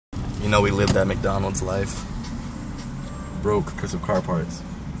You know we lived that McDonald's life. Broke because of car parts.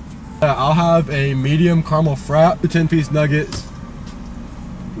 I'll have a medium caramel frap, 10-piece nuggets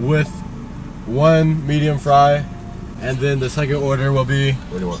with 1 medium fry, and then the second order will be.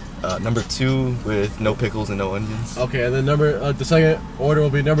 What do you want? Number 2 with no pickles and no onions. Okay, and then the second order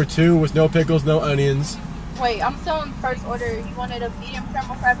will be number 2 with no pickles, no onions. Wait, I'm still on the first order. You wanted a medium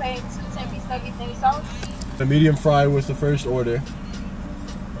caramel frappe, 2 10-piece nuggets, any sauce? The medium fry was the first order.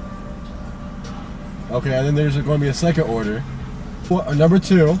 Okay, and then there's going to be a second order. Number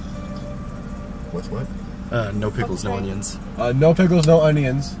 2. What's what? No pickles, no onions. No pickles, no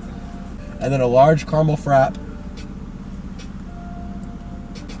onions. And then a large caramel frap.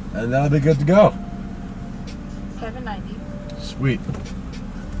 And that'll be good to go. $7.90. Sweet.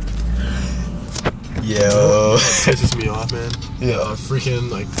 Yo. That pisses me off, man. Yeah. Freaking,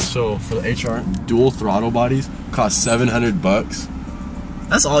 like, so for the HR, dual throttle bodies cost $700.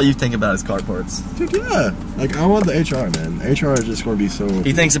 That's all you think about is car parts. Dude, yeah. Like, I want the HR, man. HR is just going to be so...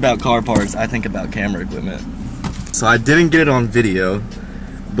 He thinks about car parts, I think about camera equipment. So I didn't get it on video,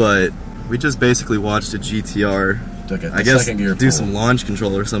 but we just basically watched a GTR, I guess, do some launch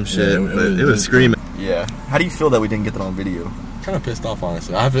control or some shit, yeah, but it was screaming. Yeah. How do you feel that we didn't get that on video? Kind of pissed off,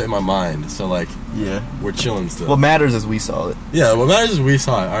 honestly. I have it in my mind, so like, yeah, we're chilling still. What matters is we saw it. Yeah, what matters is we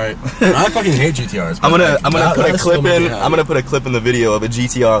saw it. All right. I fucking hate GTRs. I'm gonna put a clip in. I'm gonna put a clip in the video of a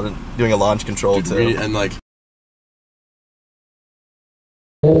GTR doing a launch control too. And like.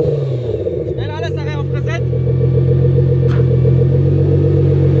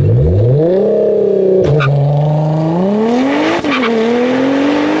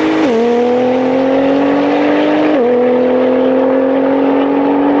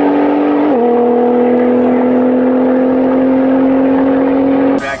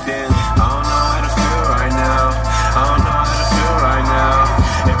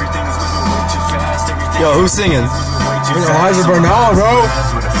 Yo, who's singing? Elijah Bernal, bro.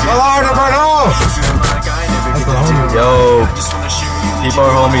 Elijah Bernal. Yo, keep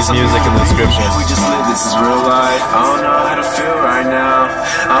our homies' music in the description. We just live, this is real life. I don't know how to feel right now.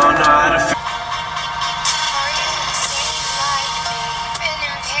 I don't know how to feel. Are you insane like me? Been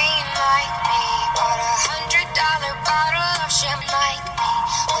in pain like me? Bought $100 bottle of champagne like me?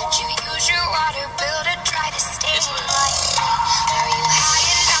 Would you use your water bill to try to stay like me? Are you high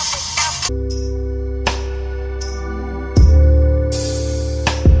enough without?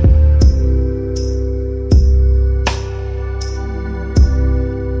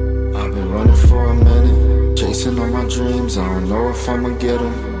 Chasing all my dreams, I don't know if I'ma get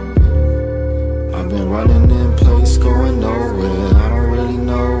them. I've been running in place, going nowhere. I don't really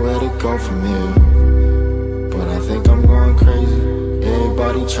know where to go from here, but I think I'm going crazy.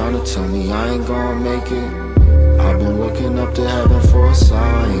 Everybody trying to tell me I ain't gonna make it. I've been looking up to heaven for a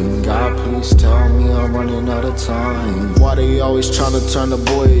sign. God, please tell me I'm running out of time. Why they always trying to turn the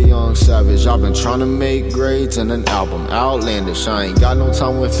boy a young savage? I've been trying to make grades and an album outlandish. I ain't got no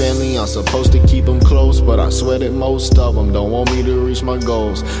time with family, I'm supposed to keep them close, but I swear that most of them don't want me to reach my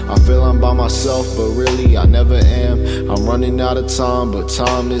goals. I feel I'm by myself, but really I never am. I'm running out of time, but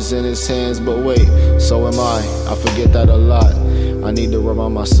time is in his hands. But wait, so am I forget that a lot. I need to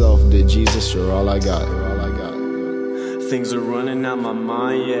remind myself that Jesus, you're all I got. Things are running out my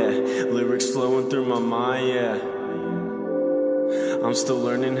mind, yeah. Lyrics flowing through my mind, yeah. I'm still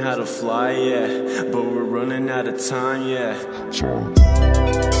learning how to fly, yeah. But we're running out of time, yeah.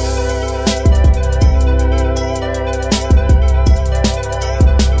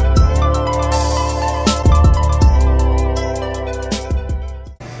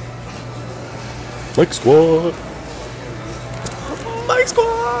 Mike Squad. Mike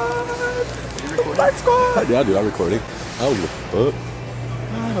Squad. Mike Squad. Yeah, dude, I'm recording. I don't give a fuck.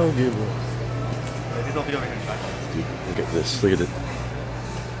 I don't give a fuck. Dude, look at this. Look at it.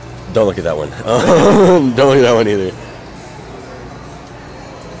 Don't look at that one. Don't look at that one either.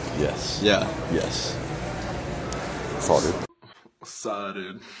 Yes. Yeah. Yes. Solid.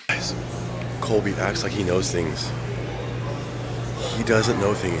 Solid. Guys, Colby acts like he knows things. He doesn't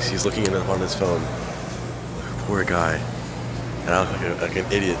know things. He's looking at it on his phone. Poor guy. And I look like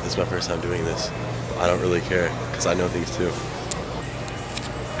an idiot. This is my first time doing this. I don't really care, because I know things too.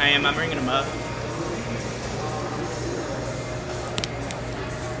 I'm bringing him up.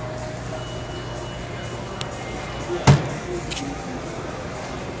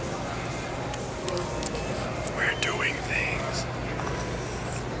 We're doing things.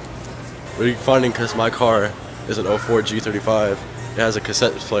 We're finding because my car is an 04 G35. It has a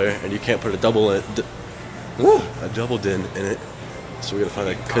cassette player, and you can't put a double din in it. So we gotta find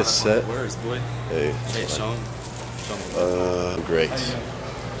a cassette. Words, boy. Hey, show him. great.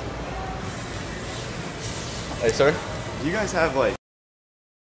 Hey, sir. Do you guys have like...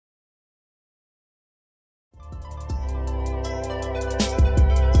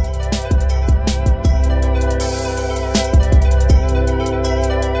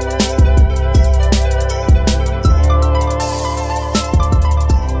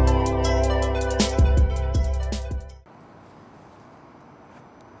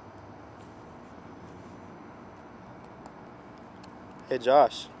 Hey,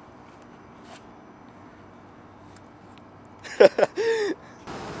 Josh.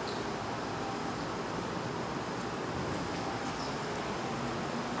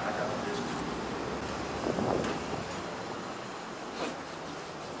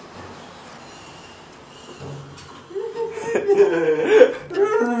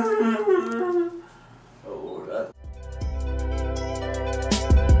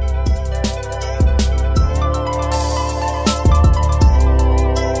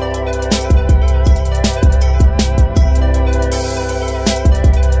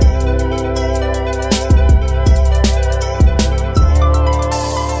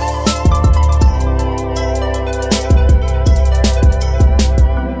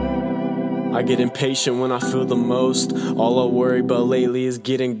 I get impatient when I feel the most. All I worry about lately is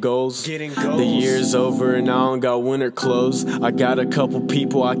getting goals. The year's over and I don't got winter clothes. I got a couple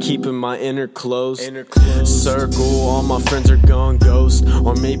people I keep in my inner clothes. Circle, all my friends are gone ghost.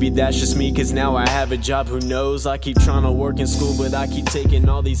 Or maybe that's just me, cause now I have a job, who knows. I keep trying to work in school, but I keep taking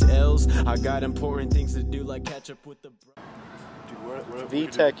all these L's. I got important things to do, like catch up with the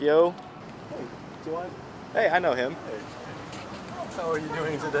V-Tech, yo. Hey, I know him. Hey. How are you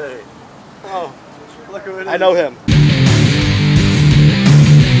doing today? Oh, look who it is. I know him.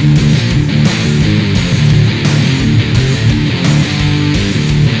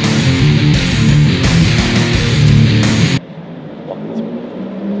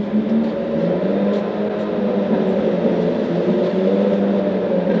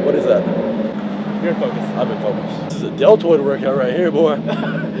 What is that? You're in focus. I'm in focus. This is a deltoid workout right here, boy. We're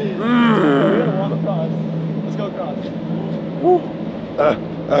gonna walk across. Let's go across. Woo.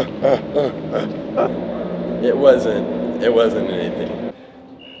 It wasn't anything.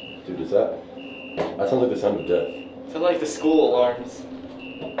 Dude, is that sounds like the sound of death. Sounds like the school alarms.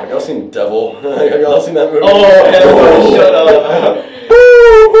 Have y'all seen Devil? Have y'all seen that movie? Oh, hell, shut up.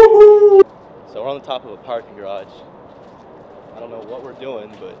 So we're on the top of a parking garage. I don't know what we're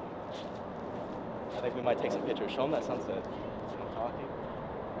doing, but I think we might take some pictures. Show them that sunset. I'm talking.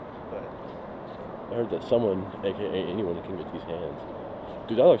 But I heard that someone, aka anyone, can get these hands.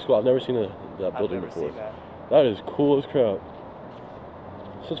 Dude, that looks cool. I've never seen that building I've never before. seen that. That is cool as crap.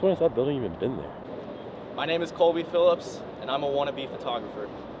 Since when has that building even been there? My name is Colby Phillips, and I'm a wannabe photographer.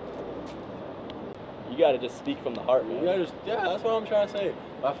 You gotta just speak from the heart, man. Yeah, that's what I'm trying to say.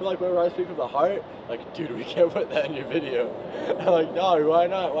 I feel like whenever I speak from the heart, like, dude, we can't put that in your video. I'm like, no, why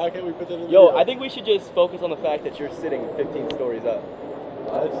not? Why can't we put that in the video? Yo, I think we should just focus on the fact that you're sitting 15 stories up.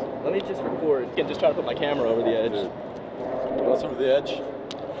 Let me just record. I can just try to put my camera over the edge. What's over the edge?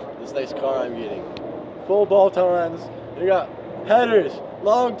 This nice car I'm getting. Full bolt-ons. You got headers,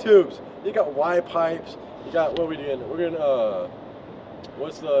 long tubes. You got Y pipes. You got, what are we doing? We're gonna,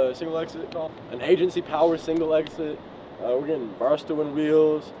 what's the single exit called? An agency power single exit. We're getting Barstow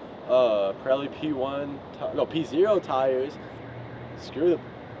wheels. Pirelli P1, no, P0 tires. Screw the.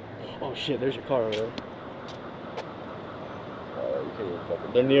 Oh shit, there's your car over there. We can't even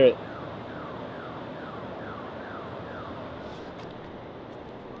fucking. They're near it.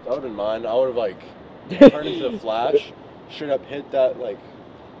 That would have been mine. I would have like turned into the Flash, straight up hit that like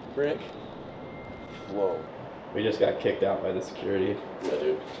brick. Whoa. We just got kicked out by the security. Yeah,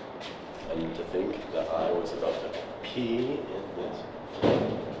 dude. And to think that I was about to pee in this.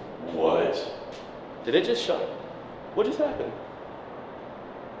 What? Did it just shut? What just happened?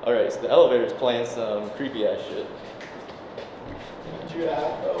 Alright, so the elevator's playing some creepy ass shit. Did you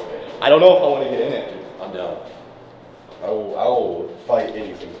have? Oh, okay. I don't know if I want to get in it, dude. I'm down. I will fight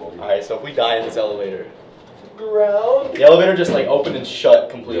anything for you. Alright, so if we die in this elevator. Ground? The elevator just like opened and shut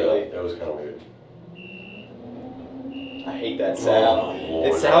completely. Yeah, it was kind of weird. I hate that sound. Oh,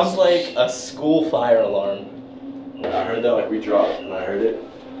 it sounds like a school fire alarm. When I heard that, like we dropped, and I heard it,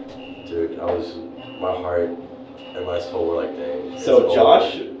 dude, my heart and my soul were like, dang. So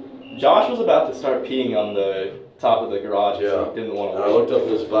Josh was about to start peeing on the top of the garage. Yeah. So he didn't want to. And I looked up and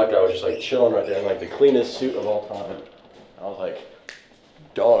this black guy was just like chilling right there in like the cleanest suit of all time. I was like,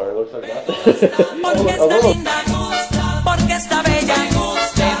 darn, it looks like that. Porque está bella,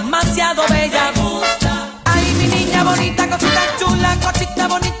 demasiado bella. Ay, mi niña bonita, cosita chula, cosita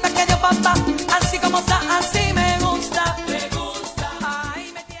bonita que dio papá. Así como está, así me gusta.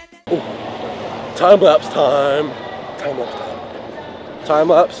 Ay, me tiene. Time lapse time. Time lapse time. Time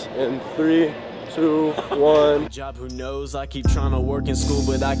lapse in 3, 2, 1. Job, who knows? I keep trying to work in school,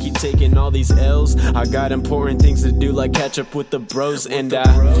 but I keep taking all these L's. I got important things to do, like catch up with the bros. And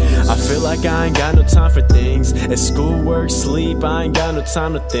I feel like I ain't got no time for things. At school, work, sleep, I ain't got no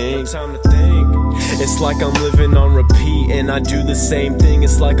time to think. It's like I'm living on repeat, and I do the same thing.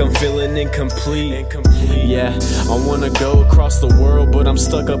 It's like I'm feeling incomplete. Yeah, I wanna go across the world, but I'm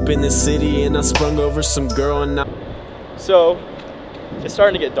stuck up in the city, and I sprung over some girl and So, it's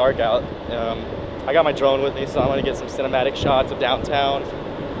starting to get dark out. I got my drone with me, so I'm gonna get some cinematic shots of downtown.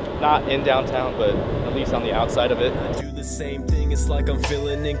 Not in downtown, but at least on the outside of it. I do the same thing, it's like I'm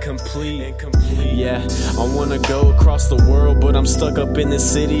feeling incomplete. Yeah, I wanna go across the world, but I'm stuck up in the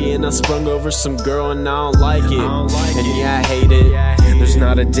city, and I sprung over some girl and I don't like it. And yeah, I hate it. There's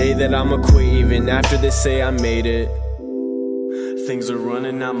not a day that I'ma quit, even after they say I made it. Things are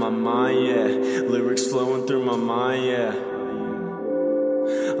running out my mind, yeah. Lyrics flowing through my mind, yeah.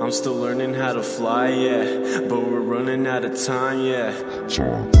 I'm still learning how to fly, yeah. But we're running out of time, yeah.